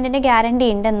 അതുകൊണ്ട് ഗവൺമെൻറ്റിൻ്റെ ഗ്യാരണ്ടി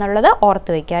ഉണ്ടെന്നുള്ളത്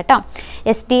ഓർത്ത് വയ്ക്കുക കേട്ടോ.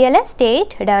 SDL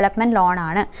സ്റ്റേറ്റ് ഡെവലപ്മെൻറ്റ് ലോൺ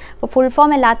ആണ്. അപ്പോൾ ഫുൾ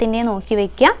ഫോം എല്ലാത്തിൻ്റെയും നോക്കി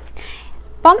വയ്ക്കുക.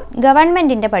 അപ്പം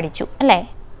ഗവൺമെൻറ്റിൻ്റെ പഠിച്ചു അല്ലേ.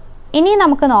 ഇനി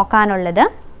നമുക്ക് നോക്കാനുള്ളത്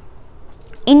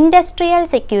ഇൻഡസ്ട്രിയൽ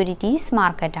സെക്യൂരിറ്റീസ്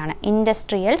മാർക്കറ്റാണ്.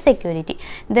 ഇൻഡസ്ട്രിയൽ സെക്യൂരിറ്റി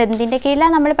ഇത് എന്തിൻ്റെ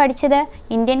കീഴിലാണ് നമ്മൾ പഠിച്ചത്?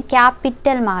 ഇന്ത്യൻ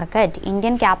ക്യാപിറ്റൽ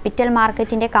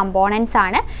മാർക്കറ്റിൻ്റെ കമ്പോണൻസ്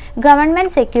ആണ്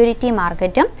ഗവൺമെൻറ് സെക്യൂരിറ്റി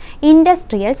മാർക്കറ്റും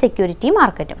ഇൻഡസ്ട്രിയൽ സെക്യൂരിറ്റി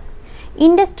മാർക്കറ്റും.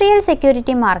 ഇൻഡസ്ട്രിയൽ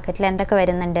സെക്യൂരിറ്റി മാർക്കറ്റിൽ എന്തൊക്കെ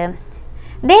വരുന്നുണ്ട്?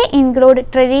 They include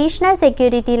traditional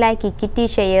security like equity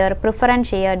share, preference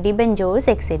share, debentures,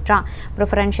 etc.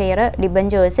 Preference share,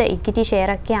 debentures, equity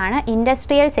share ഒക്കെയാണ്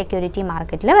ഇൻഡസ്ട്രിയൽ സെക്യൂരിറ്റി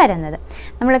മാർക്കറ്റിൽ വരുന്നത്.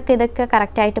 നമ്മൾക്ക് ഇതൊക്കെ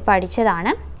കറക്റ്റായിട്ട്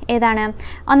പഠിച്ചതാണ്. ഏതാണ്?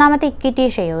 ഒന്നാമത്തെ ഇക്വിറ്റി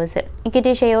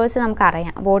ഷെയർസ്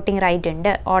നമുക്കറിയാം. വോട്ടിംഗ് റൈറ്റ് ഉണ്ട്,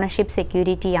 ഓണർഷിപ്പ്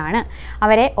സെക്യൂരിറ്റി ആണ്.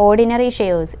 അവരെ ordinary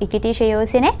shares, equity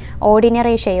ഷെയർസിനെ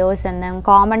ordinary shares എന്നും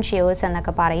കോമൺ ഷെയർസ്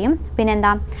എന്നൊക്കെ പറയും.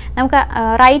 പിന്നെന്താ, നമുക്ക്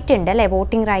റൈറ്റ് ഉണ്ട് അല്ലേ,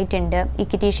 വോട്ടിംഗ് റൈറ്റ് ഉണ്ട്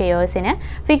ഇക്വിറ്റി ഷെയർസിന്.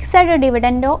 ഫിക്സഡ്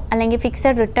ഡിവിഡൻഡോ അല്ലെങ്കിൽ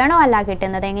ഫിക്സഡ് റിട്ടേണോ അല്ല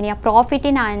കിട്ടുന്നത്. എങ്ങനെയാണ്?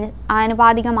 പ്രോഫിറ്റിന്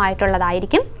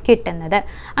ആനുപാതികമായിട്ടുള്ളതായിരിക്കും കിട്ടുന്നത്.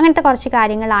 അങ്ങനത്തെ കുറച്ച്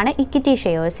കാര്യങ്ങളാണ് ഇക്വിറ്റി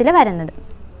ഷെയർസിൽ വരുന്നത്.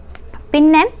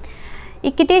 പിന്നെ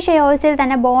ഇക്വിറ്റി ഷെയർസിൽ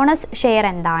തന്നെ ബോണസ് ഷെയർ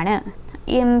എന്താണ്,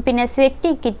 പിന്നെ സ്വെറ്റ്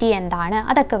ഇക്വിറ്റി എന്താണ്,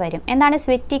 അതൊക്കെ വരും. എന്താണ്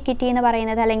സ്വെറ്റ് ഇക്വിറ്റി എന്ന്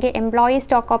പറയുന്നത്? അല്ലെങ്കിൽ എംപ്ലോയി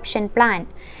സ്റ്റോക്ക് ഓപ്ഷൻ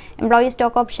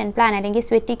പ്ലാൻ അല്ലെങ്കിൽ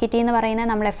സ്വെറ്റ് ഇക്വിറ്റി എന്ന് പറയുന്നത്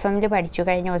നമ്മൾ FM പഠിച്ചു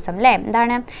കഴിഞ്ഞ ദിവസം അല്ലേ.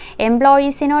 എന്താണ്?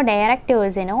 എംപ്ലോയീസിനോ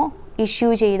ഡയറക്ടേഴ്സിനോ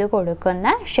ഇഷ്യൂ ചെയ്ത്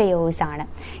കൊടുക്കുന്ന ഷെയർസ് ആണ്.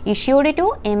 Issued to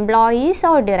employees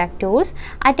or directors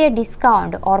at A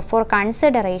discount or for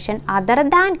consideration other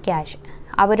than cash.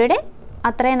 അവരുടെ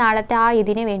അത്രയും നാളത്തെ ആ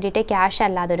ഇതിന് വേണ്ടിയിട്ട് ക്യാഷ്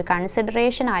അല്ലാതെ ഒരു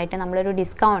കൺസിഡറേഷൻ ആയിട്ട് നമ്മളൊരു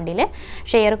ഡിസ്കൗണ്ടിൽ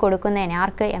ഷെയർ കൊടുക്കുന്നതിനെ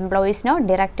ആർക്ക്? എംപ്ലോയീസിനോ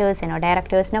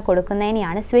ഡയറക്ടേഴ്സിനോ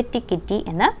കൊടുക്കുന്നതിനെയാണ് സ്വെറ്റ് ഇക്വിറ്റി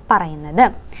എന്ന് പറയുന്നത്.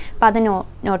 അപ്പോൾ അത്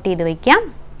നോട്ട് ചെയ്ത് വയ്ക്കാം.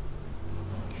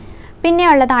 പിന്നെ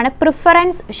ഉള്ളതാണ്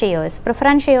പ്രിഫറൻസ്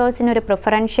ഷെയർസിന് ഒരു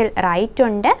പ്രിഫറൻഷ്യൽ റൈറ്റ്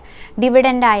ഉണ്ട്.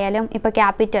 ഡിവിഡൻഡ് ആയാലും ഇപ്പോൾ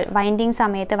ക്യാപിറ്റൽ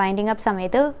വൈൻഡിങ് അപ്പ്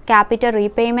സമയത്ത് ക്യാപിറ്റൽ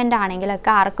റീപേയ്മെൻ്റ്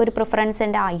ആണെങ്കിലൊക്കെ ആർക്കൊരു പ്രിഫറൻസ്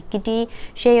ഉണ്ട്? ഇക്വിറ്റി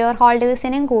ഷെയർ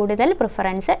ഹോൾഡേഴ്സിനും കൂടുതൽ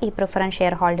പ്രിഫറൻസ് ഈ പ്രിഫറൻസ്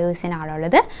ഷെയർ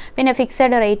ഹോൾഡേഴ്സിനാണുള്ളത്. പിന്നെ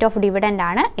ഫിക്സഡ് റേറ്റ് ഓഫ് ഡിവിഡൻഡ്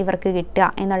ആണ് ഇവർക്ക് കിട്ടുക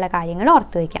എന്നുള്ള കാര്യങ്ങൾ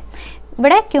ഓർത്ത് വയ്ക്കാം.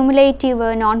 ഇവിടെ ക്യുമുലേറ്റീവ്,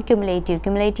 നോൺ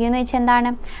ക്യുമുലേറ്റീവ് എന്ന് വെച്ചാൽ എന്താണ്?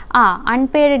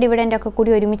 അൺപെയ്ഡ് ഡിവിഡൻ്റ് ഒക്കെ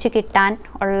കൂടി ഒരുമിച്ച് കിട്ടാൻ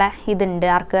ഉള്ള ഇതുണ്ട്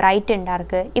ആർക്ക്? റൈറ്റ് ഉണ്ട്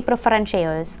ആർക്ക്? ഈ പ്രിഫറൻസ്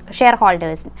ഷെയർ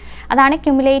ഹോൾഡേഴ്സിന്. അതാണ്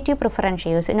cumulative preference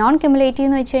shares. Non cumulative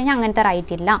എന്ന് വെച്ച് കഴിഞ്ഞാൽ അങ്ങനത്തെ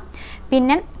റൈറ്റ് ഇല്ല.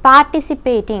 പിന്നെ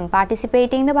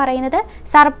പാർട്ടിസിപ്പേറ്റിംഗ് എന്ന് പറയുന്നത്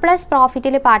സർപ്ലസ്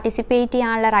പ്രോഫിറ്റിൽ പാർട്ടിസിപ്പേറ്റ്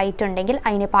ചെയ്യാനുള്ള റൈറ്റ് ഉണ്ടെങ്കിൽ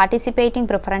അതിന് പാർട്ടിസിപ്പേറ്റിംഗ്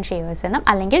പ്രിഫറൻസ് ഷെയർസ് എന്നും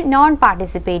അല്ലെങ്കിൽ നോൺ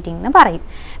പാർട്ടിസിപ്പേറ്റിംഗ് എന്ന് പറയും.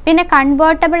 പിന്നെ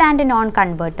കൺവേർട്ടബിൾ ആൻഡ് നോൺ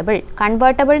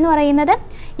കൺവേർട്ടബിൾ എന്ന് പറയുന്നത്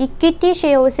ഇക്വിറ്റി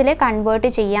ഷെയർസിൽ കൺവേർട്ട്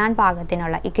ചെയ്യാൻ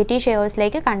പാകത്തിനുള്ള ഇക്വിറ്റി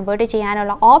ഷെയർസിലേക്ക് കൺവേർട്ട്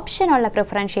ചെയ്യാനുള്ള ഓപ്ഷനുള്ള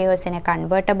പ്രിഫറൻസ് ഷെയർസിനെ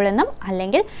കൺവേർട്ടബിൾ എന്നും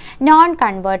അല്ലെങ്കിൽ നോൺ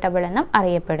കൺവേർട്ടബിൾ എന്നും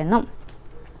അറിയപ്പെടുന്നു.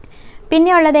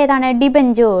 പിന്നെ ഉള്ളത് ഏതാണ്?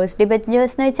 ഡിബഞ്ചേഴ്സ്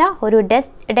എന്ന് വെച്ചാൽ ഒരു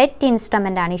ഡെറ്റ്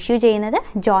ഇൻസ്ട്രുമെൻ്റ് ആണ്. ഇഷ്യൂ ചെയ്യുന്നത്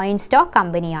ജോയിൻറ്റ് സ്റ്റോക്ക്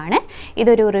കമ്പനിയാണ്.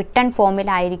 ഇതൊരു റിട്ടേൺ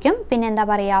ഫോമിലായിരിക്കും. പിന്നെ എന്താ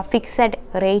പറയുക? ഫിക്സഡ്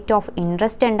റേറ്റ് ഓഫ്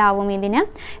ഇൻട്രസ്റ്റ് ഉണ്ടാവും ഇതിന്.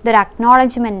 ഇതൊരു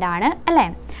അക്നോളജ്മെൻ്റ് ആണ് അല്ലേ.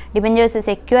 ഡിബഞ്ചേഴ്സ്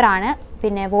സെക്യൂർ ആണ്.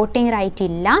 പിന്നെ വോട്ടിംഗ് റൈറ്റ്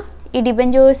ഇല്ല. ഈ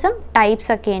ഡിബഞ്ചേഴ്സും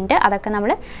ടൈപ്സൊക്കെ ഉണ്ട്. അതൊക്കെ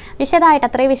നമ്മൾ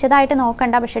അത്രയും വിശദമായിട്ട്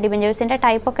നോക്കണ്ട. പക്ഷേ ഡിബഞ്ചേഴ്സിൻ്റെ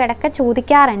ടൈപ്പൊക്കെ ഇടയ്ക്ക്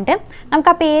ചോദിക്കാറുണ്ട്.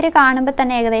 നമുക്ക് ആ പേര് കാണുമ്പോൾ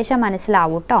തന്നെ ഏകദേശം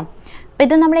മനസ്സിലാവും കേട്ടോ. അപ്പോൾ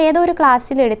ഇത് നമ്മൾ ഏതോ ഒരു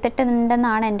ക്ലാസ്സിൽ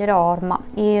എടുത്തിട്ടുണ്ടെന്നാണ് എൻ്റെ ഒരു ഓർമ്മ.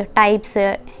 ഈ ടൈപ്സ്,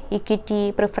 ഇക്വിറ്റി,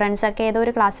 പ്രിഫറൻസ് ഒക്കെ ഏതോ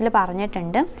ഒരു ക്ലാസ്സിൽ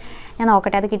പറഞ്ഞിട്ടുണ്ട്. ഞാൻ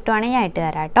നോക്കട്ടെ, അത് കിട്ടുവാണെങ്കിൽ ഞാൻ ഇട്ട്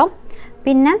തരാം കേട്ടോ.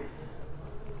 പിന്നെ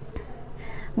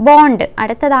ബോണ്ട്,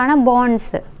 അടുത്തതാണ്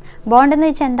ബോണ്ട്സ്. ബോണ്ട് എന്ന്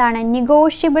വെച്ചാൽ എന്താണ്?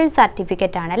 നെഗോഷ്യബിൾ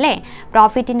സർട്ടിഫിക്കറ്റ് ആണ് അല്ലേ.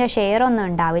 പ്രോഫിറ്റിൻ്റെ ഷെയർ ഒന്നും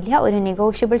ഉണ്ടാവില്ല. ഒരു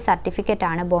നെഗോഷ്യബിൾ സർട്ടിഫിക്കറ്റ്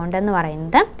ആണ് ബോണ്ട് എന്ന്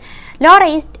പറയുന്നത്.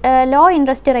 ലോ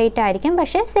ഇൻട്രസ്റ്റ് റേറ്റ് ആയിരിക്കും,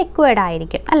 പക്ഷേ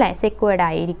സെക്യൂർഡ്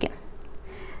ആയിരിക്കും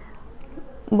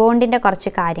ബോണ്ടിൻ്റെ കുറച്ച്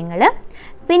കാര്യങ്ങൾ.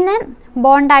 പിന്നെ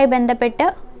ബോണ്ടായി ബന്ധപ്പെട്ട്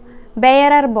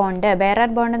ബെയറർ ബോണ്ട്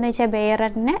എന്ന് വെച്ചാൽ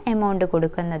ബെയററിന് എമൗണ്ട്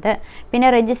കൊടുക്കുന്നത്. പിന്നെ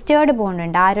രജിസ്റ്റേർഡ് ബോണ്ട്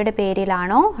ഉണ്ട്, ആരുടെ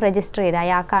പേരിലാണോ രജിസ്റ്റർ ചെയ്ത്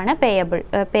അയാൾക്കാണ്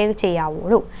പേ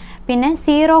ചെയ്യാവുള്ളൂ. പിന്നെ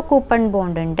സീറോ കൂപ്പൺ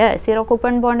ബോണ്ട് ഉണ്ട്. സീറോ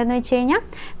കൂപ്പൺ ബോണ്ട് എന്ന് വെച്ച് കഴിഞ്ഞാൽ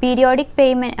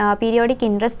പീരിയോഡിക്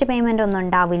ഇൻട്രസ്റ്റ് പേയ്മെൻ്റ് ഒന്നും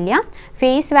ഉണ്ടാവില്ല,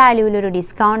 ഫേസ് വാല്യൂവിലൊരു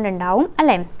ഡിസ്കൗണ്ട് ഉണ്ടാവും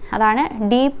അല്ലേ, അതാണ്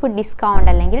ഡീപ്പ്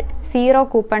ഡിസ്കൗണ്ട് അല്ലെങ്കിൽ സീറോ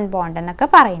കൂപ്പൺ ബോണ്ട് എന്നൊക്കെ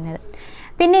പറയുന്നത്.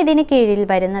 പിന്നെ ഇതിന് കീഴിൽ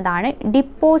വരുന്നതാണ്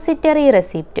depository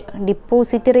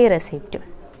receipt.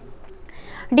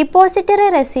 Depository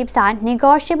receipts are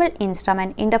negotiable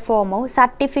instrument in the form of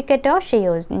certificate of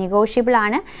shares. Negotiable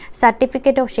ആണ്,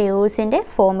 certificate of sharesന്റെ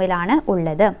ഫോമിലാണ്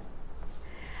ഉള്ളത്.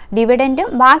 ഡിവിഡൻറ്റും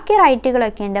ബാക്കി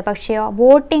റൈറ്റുകളൊക്കെ ഉണ്ട്, പക്ഷേ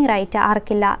വോട്ടിംഗ് റൈറ്റ്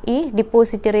ആർക്കില്ല, ഈ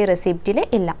ഡിപ്പോസിറ്ററി റെസിപ്റ്റിൽ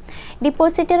ഇല്ല.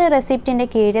 ഡിപ്പോസിറ്ററി റെസിപ്റ്റിൻ്റെ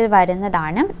കീഴിൽ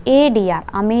വരുന്നതാണ് ADR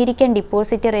അമേരിക്കൻ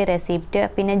ഡിപ്പോസിറ്ററി റെസിപ്റ്റ്,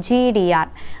 പിന്നെ GDR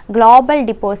ഗ്ലോബൽ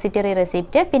ഡിപ്പോസിറ്ററി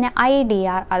റെസിപ്റ്റ്, പിന്നെ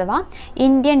IDR അഥവാ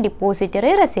ഇന്ത്യൻ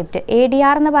ഡിപ്പോസിറ്ററി റെസിപ്റ്റ്.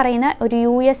 ADR എന്ന് പറയുന്ന ഒരു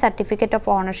US സർട്ടിഫിക്കറ്റ് ഓഫ്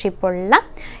ഓണർഷിപ്പ് ഉള്ള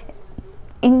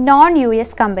നോൺ US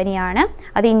കമ്പനിയാണ്.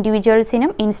 അത്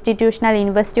ഇൻഡിവിജ്വൽസിനും ഇൻസ്റ്റിറ്റ്യൂഷണൽ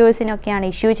ഇൻവെസ്റ്റേഴ്സിനൊക്കെയാണ്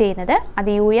ഇഷ്യൂ ചെയ്യുന്നത്. അത്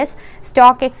US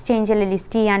സ്റ്റോക്ക് എക്സ്ചേഞ്ചിൽ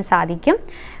ലിസ്റ്റ് ചെയ്യാൻ സാധിക്കും.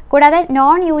 കൂടാതെ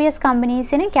നോൺ US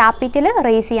കമ്പനീസിന് ക്യാപിറ്റൽ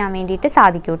റേസ് ചെയ്യാൻ വേണ്ടിയിട്ട്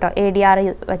സാധിക്കും കേട്ടോ, ADR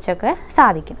വെച്ചൊക്കെ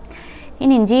സാധിക്കും.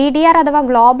 ഇനി GDR അഥവാ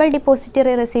ഗ്ലോബൽ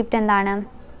ഡിപ്പോസിറ്ററി റെസിപ്റ്റ് എന്താണ്?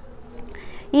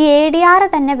 ഈ ADR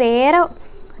തന്നെ വേറെ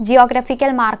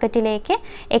ജിയോഗ്രഫിക്കൽ മാർക്കറ്റിലേക്ക്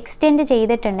എക്സ്റ്റെൻഡ്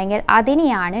ചെയ്തിട്ടുണ്ടെങ്കിൽ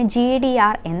അതിനെയാണ്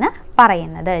GDR എന്ന്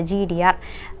പറയുന്നത്. GDR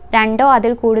രണ്ടോ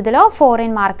അതിൽ കൂടുതലോ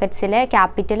ഫോറിൻ മാർക്കറ്റ്സിൽ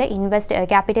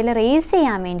ക്യാപിറ്റൽ റേസ്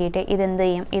ചെയ്യാൻ വേണ്ടിയിട്ട് ഇതെന്ത്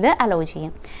ചെയ്യും, ഇത് അലോ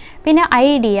ചെയ്യും. പിന്നെ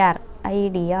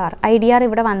IDR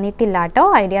ഇവിടെ വന്നിട്ടില്ല കേട്ടോ,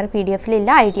 IDR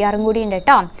PDF-ലില്ല, IDR-ഉം കൂടി ഉണ്ട്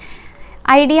കേട്ടോ.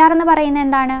 IDR എന്ന് പറയുന്നത്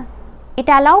എന്താണ്?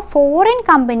 It hello foreign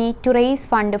company to raise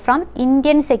fund from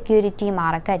Indian security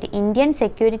market. Indian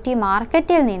security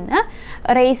മാർക്കറ്റിൽ നിന്ന്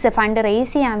ഫണ്ട്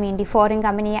റേസ് ചെയ്യാൻ വേണ്ടി ഫോറിൻ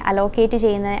കമ്പനിയെ അലോ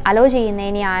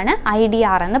ചെയ്യുന്നതിനെയാണ്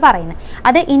IDR എന്ന് പറയുന്നത്.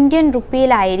 അത് ഇന്ത്യൻ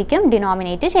റുപ്പിയിലായിരിക്കും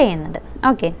ഡിനോമിനേറ്റ് ചെയ്യുന്നത്.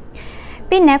 ഓക്കെ,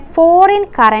 പിന്നെ foreign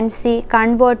currency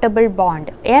convertible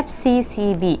bond,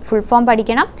 FCCB full form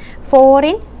പഠിക്കണം.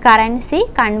 Foreign currency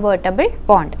convertible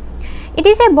bond. It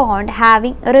is a bond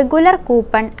having regular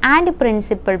coupon and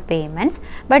principal payments,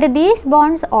 but these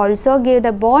bonds also give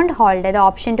the bond holder the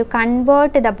option to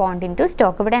convert the bond into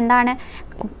stock. ഇവിടെ എന്താണ്?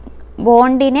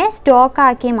 ബോണ്ടിനെ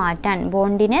സ്റ്റോക്കാക്കി മാറ്റാൻ,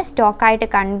 ബോണ്ടിനെ സ്റ്റോക്കായിട്ട്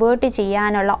convert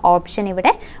ചെയ്യാനുള്ള option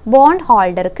ഇവിടെ bond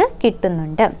ഹോൾഡർക്ക്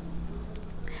കിട്ടുന്നുണ്ട്.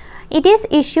 It is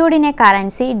issued in a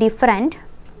currency different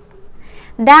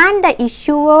than the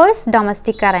issuers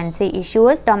domestic currency.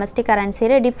 Issuers domestic currency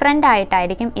different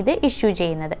ആയിട്ടായിരിക്കും ഇത് issue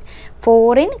ചെയ്യുന്നത്.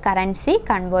 Foreign currency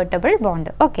convertible bond.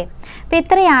 Okay, അപ്പോൾ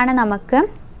ഇത്രയാണ് നമുക്ക്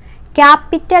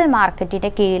ക്യാപിറ്റൽ മാർക്കറ്റിൻ്റെ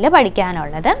കീഴിൽ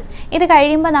പഠിക്കാനുള്ളത്. ഇത്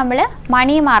കഴിയുമ്പോൾ നമ്മൾ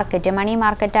മണി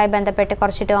മാർക്കറ്റായി ബന്ധപ്പെട്ട്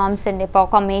കുറച്ച് ടേംസ് ഉണ്ട്. ഇപ്പോൾ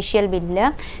commercial bill,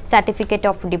 certificate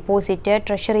of deposit,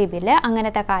 treasury bill,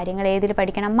 അങ്ങനത്തെ കാര്യങ്ങൾ ഏതിൽ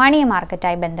പഠിക്കണം? മണി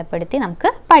മാർക്കറ്റായി ബന്ധപ്പെടുത്തി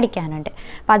നമുക്ക് പഠിക്കാനുണ്ട്.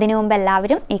 അപ്പോൾ അതിനു മുമ്പ്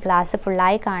എല്ലാവരും ഈ ക്ലാസ്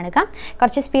ഫുള്ളായി കാണുക.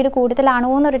 കുറച്ച് സ്പീഡ്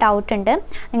കൂടുതലാണോ എന്നൊരു ഡൗട്ട് ഉണ്ട്.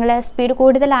 നിങ്ങൾ സ്പീഡ്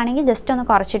കൂടുതലാണെങ്കിൽ ജസ്റ്റ് ഒന്ന്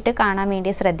കുറച്ചിട്ട് കാണാൻ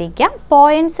വേണ്ടി ശ്രദ്ധിക്കുക.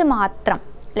 പോയിൻറ്റ്സ് മാത്രം,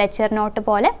 ലെക്ചർ നോട്ട്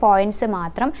പോലെ പോയിൻറ്റ്സ്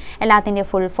മാത്രം, എല്ലാത്തിൻ്റെ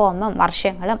ഫുൾ ഫോമും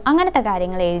വർഷങ്ങളും അങ്ങനത്തെ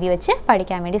കാര്യങ്ങൾ എഴുതി വെച്ച്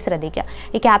പഠിക്കാൻ വേണ്ടി ശ്രദ്ധിക്കുക.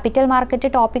 ഈ ക്യാപിറ്റൽ മാർക്കറ്റ്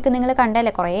ടോപ്പിക്ക് നിങ്ങൾ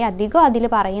കണ്ടല്ലേ, കുറേ അധികം അതിൽ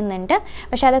പറയുന്നുണ്ട്.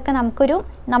 പക്ഷെ അതൊക്കെ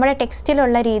നമ്മുടെ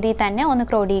ടെക്സ്റ്റിലുള്ള രീതിയിൽ തന്നെ ഒന്ന്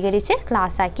ക്രോഡീകരിച്ച്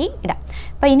ക്ലാസ്സാക്കി ഇടാം.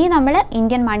 അപ്പോൾ ഇനി നമ്മൾ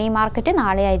ഇന്ത്യൻ മണി മാർക്കറ്റ്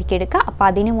നാളെ ആയിരിക്കും എടുക്കുക. അപ്പോൾ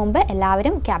അതിനു മുമ്പ്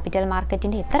എല്ലാവരും ക്യാപിറ്റൽ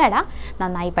മാർക്കറ്റിൻ്റെ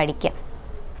നന്നായി പഠിക്കുക.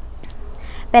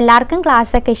 അപ്പോൾ എല്ലാവർക്കും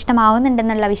ക്ലാസ്സൊക്കെ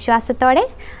ഇഷ്ടമാവുന്നുണ്ടെന്നുള്ള വിശ്വാസത്തോടെ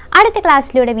അടുത്ത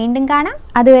ക്ലാസ്സിലൂടെ വീണ്ടും കാണാം.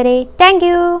 അതുവരെ താങ്ക്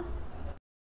യു.